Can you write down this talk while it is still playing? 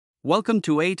Welcome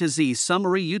to A to Z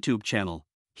Summary YouTube channel.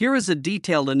 Here is a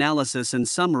detailed analysis and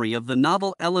summary of the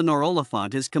novel Eleanor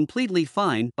Oliphant is Completely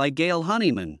Fine by Gail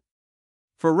Honeyman.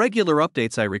 For regular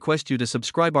updates, I request you to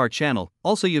subscribe our channel.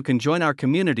 Also, you can join our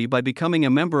community by becoming a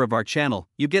member of our channel.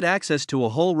 You get access to a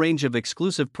whole range of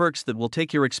exclusive perks that will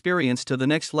take your experience to the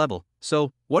next level.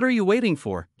 So, what are you waiting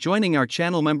for? Joining our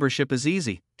channel membership is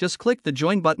easy. Just click the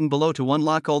join button below to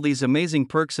unlock all these amazing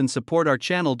perks and support our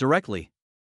channel directly.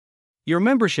 Your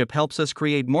membership helps us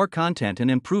create more content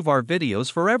and improve our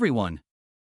videos for everyone.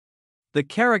 The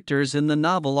characters in the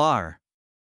novel are: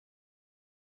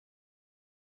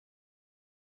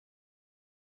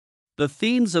 the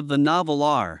themes of the novel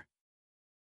are: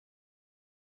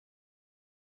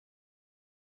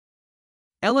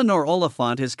 Eleanor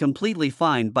Oliphant is Completely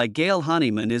Fine by Gail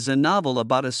Honeyman is a novel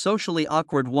about a socially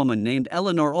awkward woman named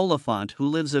Eleanor Oliphant who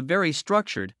lives a very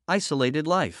structured, isolated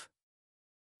life.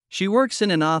 She works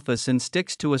in an office and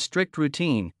sticks to a strict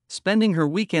routine, spending her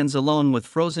weekends alone with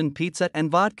frozen pizza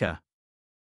and vodka.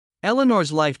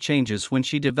 Eleanor's life changes when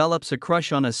she develops a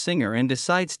crush on a singer and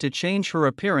decides to change her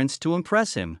appearance to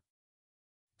impress him.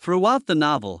 Throughout the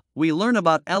novel, we learn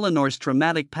about Eleanor's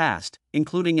traumatic past,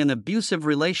 including an abusive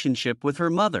relationship with her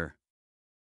mother.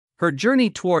 Her journey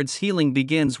towards healing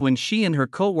begins when she and her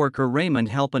co-worker Raymond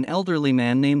help an elderly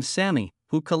man named Sammy,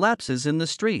 who collapses in the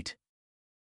street.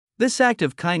 This act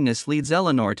of kindness leads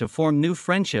Eleanor to form new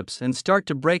friendships and start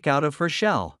to break out of her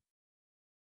shell.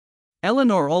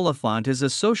 Eleanor Oliphant is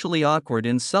a socially awkward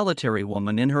and solitary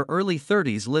woman in her early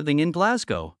 30s living in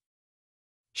Glasgow.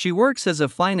 She works as a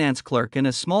finance clerk in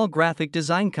a small graphic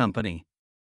design company.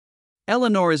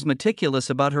 Eleanor is meticulous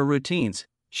about her routines.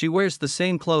 She wears the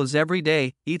same clothes every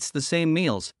day, eats the same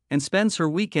meals, and spends her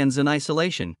weekends in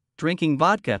isolation, drinking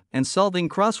vodka and solving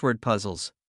crossword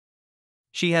puzzles.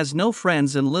 She has no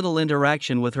friends and little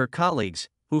interaction with her colleagues,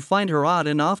 who find her odd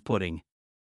and off-putting.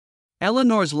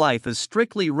 Eleanor's life is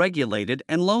strictly regulated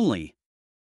and lonely.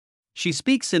 She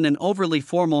speaks in an overly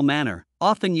formal manner,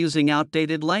 often using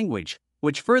outdated language,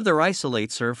 which further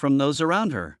isolates her from those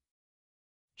around her.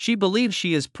 She believes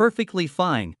she is perfectly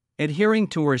fine, adhering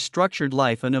to her structured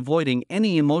life and avoiding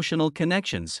any emotional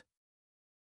connections.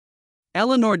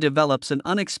 Eleanor develops an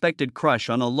unexpected crush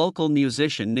on a local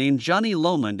musician named Johnny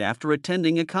Lomond after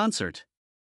attending a concert.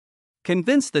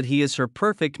 Convinced that he is her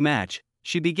perfect match,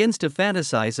 she begins to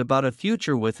fantasize about a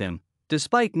future with him,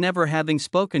 despite never having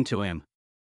spoken to him.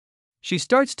 She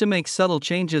starts to make subtle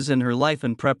changes in her life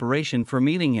in preparation for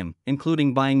meeting him,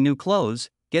 including buying new clothes,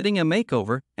 getting a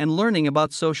makeover, and learning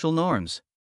about social norms.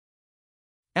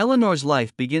 Eleanor's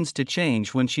life begins to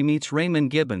change when she meets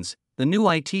Raymond Gibbons, the new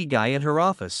IT guy at her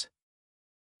office.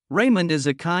 Raymond is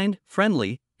a kind,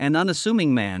 friendly, and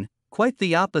unassuming man, quite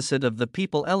the opposite of the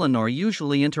people Eleanor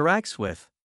usually interacts with.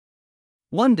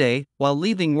 One day, while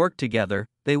leaving work together,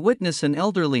 they witness an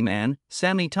elderly man,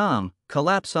 Sammy Tom,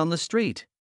 collapse on the street.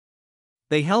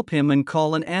 They help him and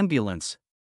call an ambulance.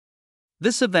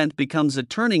 This event becomes a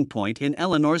turning point in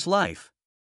Eleanor's life.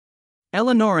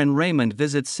 Eleanor and Raymond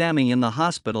visit Sammy in the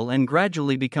hospital and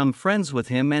gradually become friends with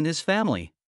him and his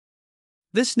family.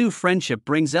 This new friendship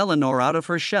brings Eleanor out of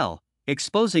her shell,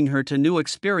 exposing her to new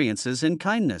experiences and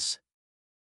kindness.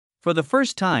 For the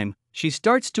first time, she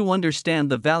starts to understand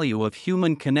the value of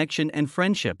human connection and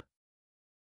friendship.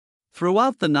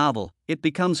 Throughout the novel, it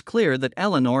becomes clear that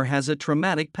Eleanor has a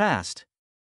traumatic past.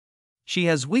 She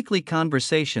has weekly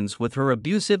conversations with her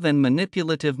abusive and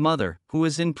manipulative mother, who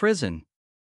is in prison.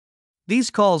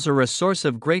 These calls are a source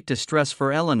of great distress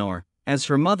for Eleanor, as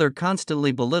her mother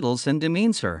constantly belittles and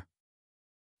demeans her.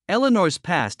 Eleanor's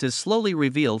past is slowly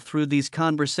revealed through these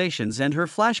conversations and her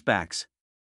flashbacks.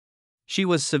 She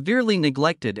was severely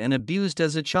neglected and abused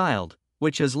as a child,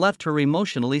 which has left her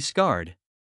emotionally scarred.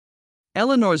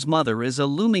 Eleanor's mother is a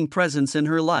looming presence in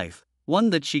her life,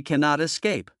 one that she cannot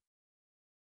escape.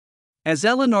 As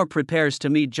Eleanor prepares to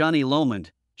meet Johnny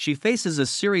Lomond, she faces a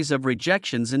series of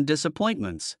rejections and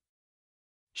disappointments.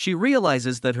 She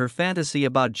realizes that her fantasy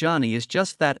about Johnny is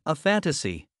just that, a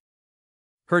fantasy.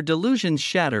 Her delusions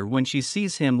shatter when she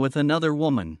sees him with another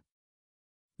woman.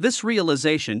 This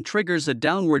realization triggers a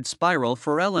downward spiral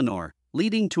for Eleanor,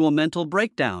 leading to a mental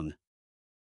breakdown.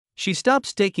 She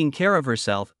stops taking care of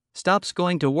herself, stops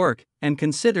going to work, and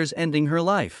considers ending her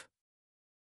life.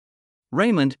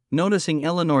 Raymond, noticing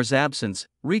Eleanor's absence,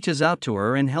 reaches out to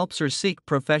her and helps her seek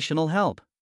professional help.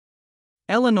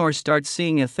 Eleanor starts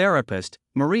seeing a therapist,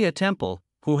 Maria Temple,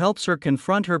 who helps her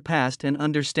confront her past and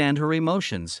understand her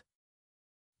emotions.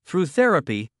 Through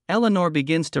therapy, Eleanor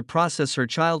begins to process her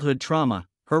childhood trauma,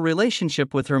 her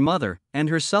relationship with her mother, and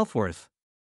her self-worth.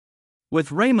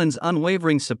 With Raymond's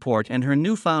unwavering support and her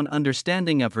newfound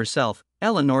understanding of herself,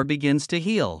 Eleanor begins to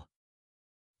heal.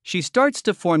 She starts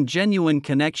to form genuine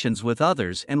connections with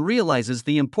others and realizes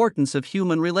the importance of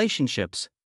human relationships.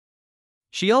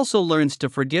 She also learns to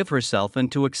forgive herself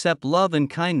and to accept love and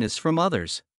kindness from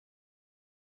others.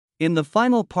 In the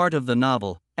final part of the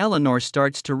novel, Eleanor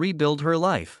starts to rebuild her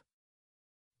life.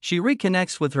 She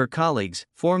reconnects with her colleagues,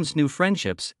 forms new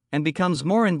friendships, and becomes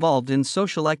more involved in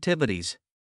social activities.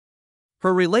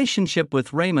 Her relationship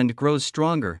with Raymond grows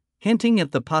stronger, hinting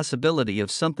at the possibility of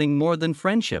something more than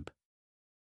friendship.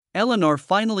 Eleanor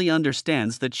finally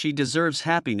understands that she deserves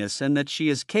happiness and that she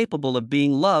is capable of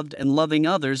being loved and loving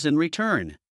others in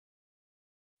return.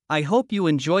 I hope you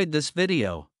enjoyed this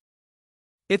video.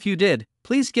 If you did,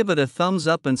 please give it a thumbs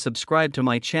up and subscribe to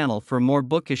my channel for more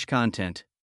bookish content.